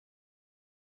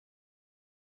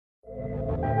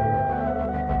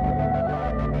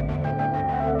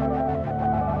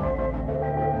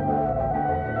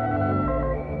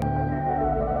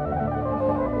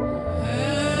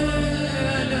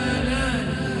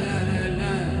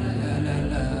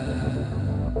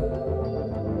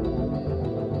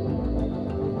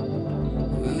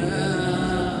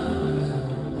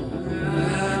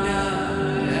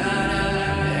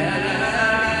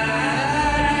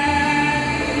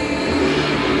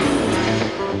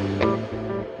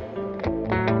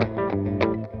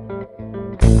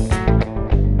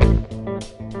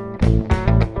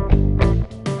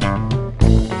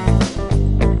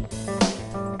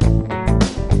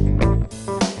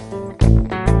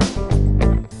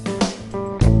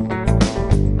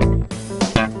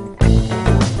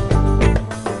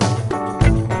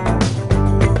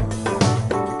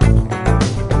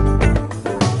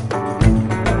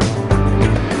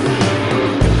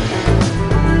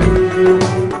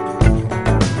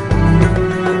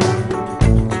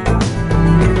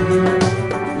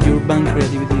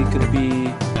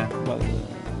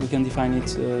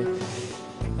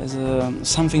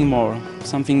something more,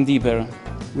 something deeper.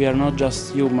 We are not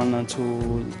just human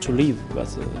to live, but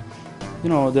you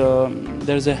know,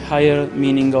 there's a higher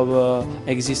meaning of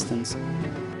existence.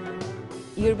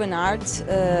 Urban art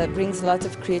brings a lot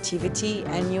of creativity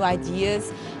and new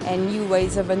ideas and new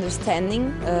ways of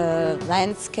understanding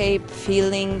landscape,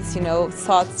 feelings, you know,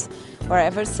 thoughts,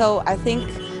 wherever. So I think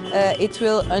it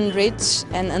will enrich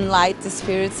and enlighten the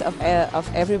spirits of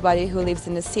everybody who lives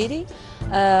in the city,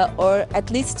 or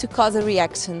at least to cause a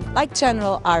reaction, like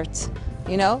general art.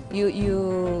 You know,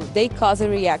 they cause a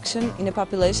reaction in the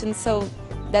population, so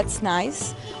that's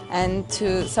nice. And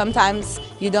sometimes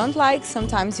you don't like,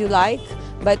 sometimes you like,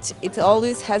 but it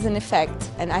always has an effect.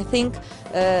 And I think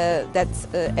that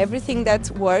everything that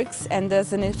works and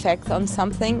does an effect on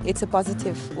something, it's a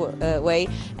positive way,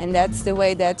 and that's the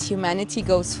way that humanity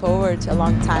goes forward a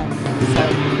long time.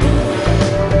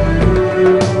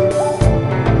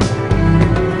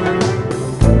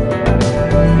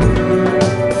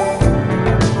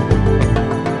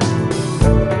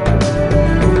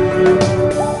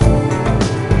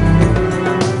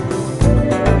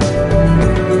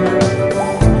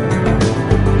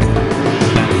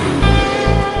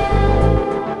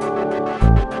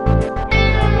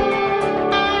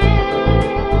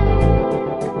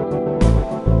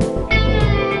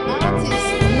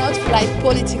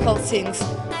 Political things.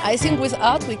 I think with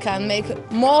art we can make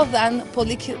more than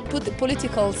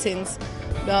political things.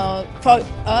 For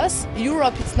us,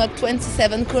 Europe is not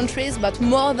 27 countries, but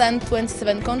more than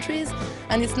 27 countries,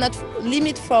 and it's not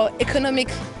limit for economic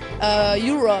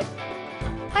Europe.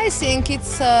 I think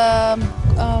it's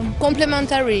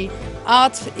complementary,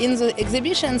 art in the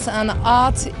exhibitions and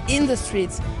art in the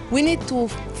streets. We need to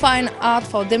find art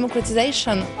for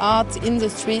democratization, art in the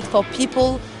street for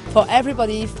people, for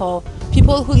everybody, for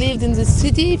people who lived in the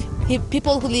city,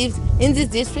 people who lived in this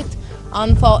district,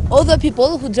 and for other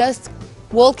people who just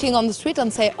walking on the street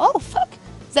and say, oh fuck,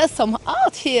 there's some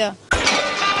art here.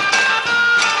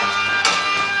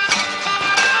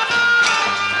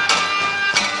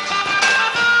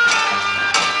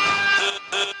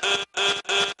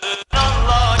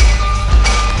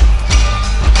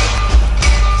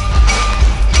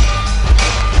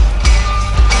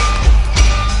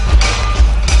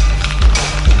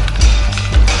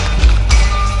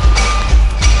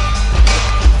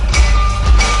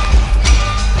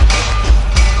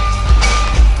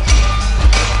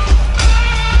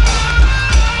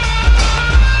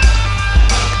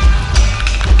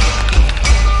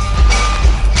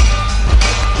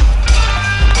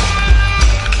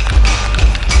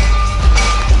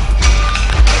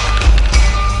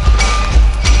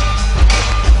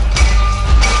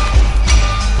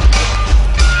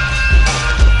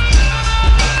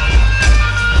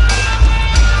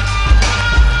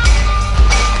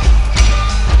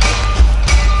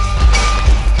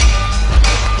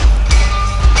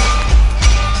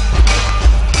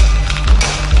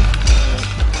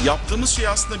 Yaptığımız şey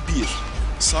aslında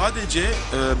sadece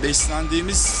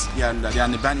beslendiğimiz yerler,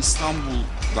 yani ben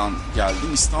İstanbul'dan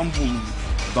geldim,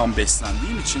 İstanbul'dan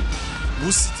beslendiğim için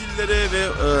bu stillere ve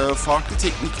farklı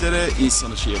tekniklere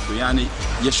insanı şey yapıyor. Yani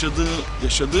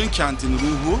yaşadığın kentin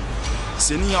ruhu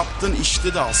senin yaptığın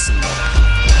işte de aslında.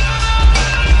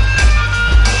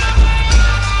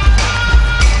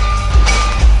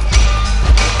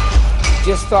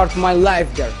 Just start my life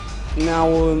there.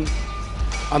 Now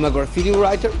I'm a graffiti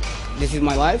writer. This is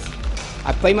my life.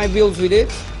 I pay my bills with it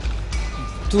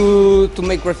to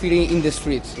make graffiti in the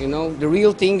streets. You know, the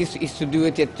real thing is to do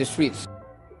it at the streets.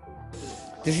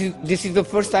 This is the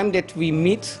first time that we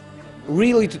meet,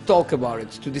 really to talk about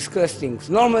it, to discuss things.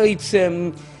 Normally it's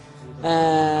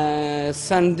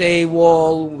Sunday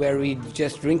wall where we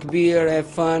just drink beer, have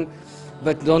fun,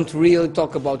 but don't really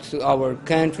talk about our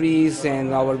countries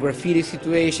and our graffiti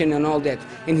situation and all that.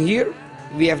 And here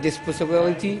we have this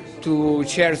possibility to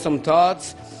share some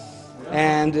thoughts,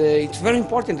 and it's very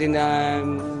important, and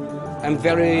I'm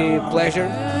very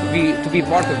pleased to be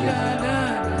part of it.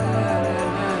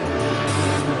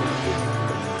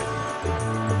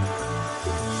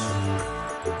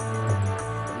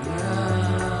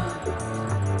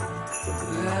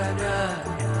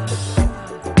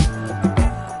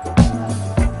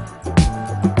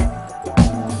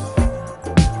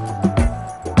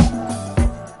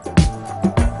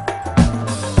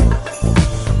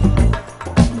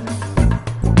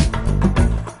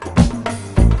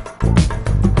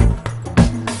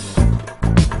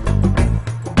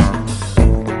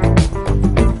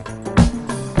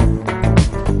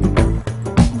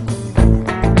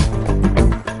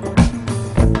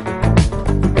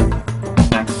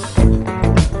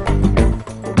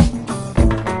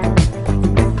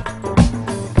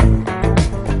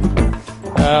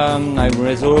 I'm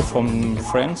Rezo from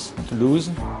France, Toulouse,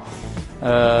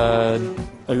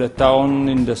 a town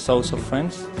in the south of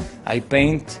France. I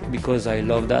paint because I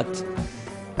love that.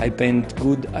 I paint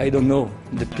good, I don't know.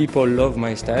 The people love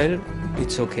my style,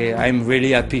 it's okay, I'm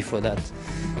really happy for that.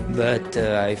 But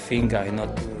I think I'm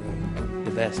not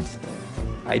the best.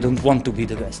 I don't want to be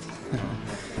the best.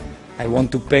 I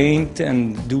want to paint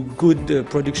and do good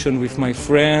production with my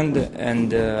friend,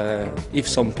 and if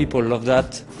some people love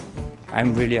that,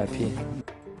 I'm really happy.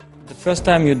 The first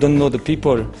time you don't know the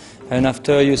people, and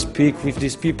after you speak with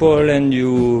these people and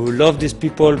you love these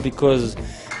people because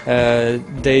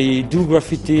they do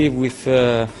graffiti with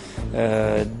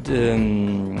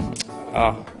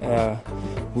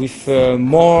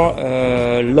more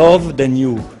love than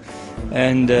you,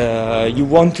 and you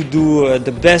want to do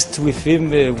the best with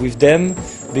them,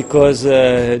 because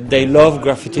they love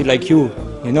graffiti like you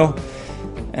know.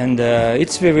 And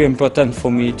it's very important for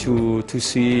me to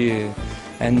see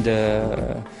and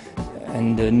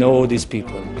know these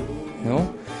people, you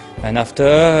know. And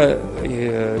after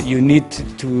you need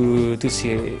to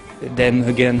see them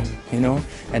again, you know,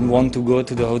 and want to go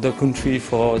to the other country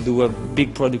for do a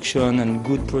big production and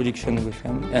good production with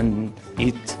them and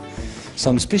eat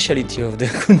some specialty of the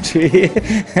country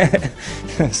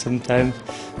sometimes.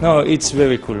 No, it's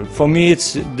very cool. For me,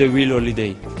 it's the real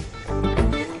holiday.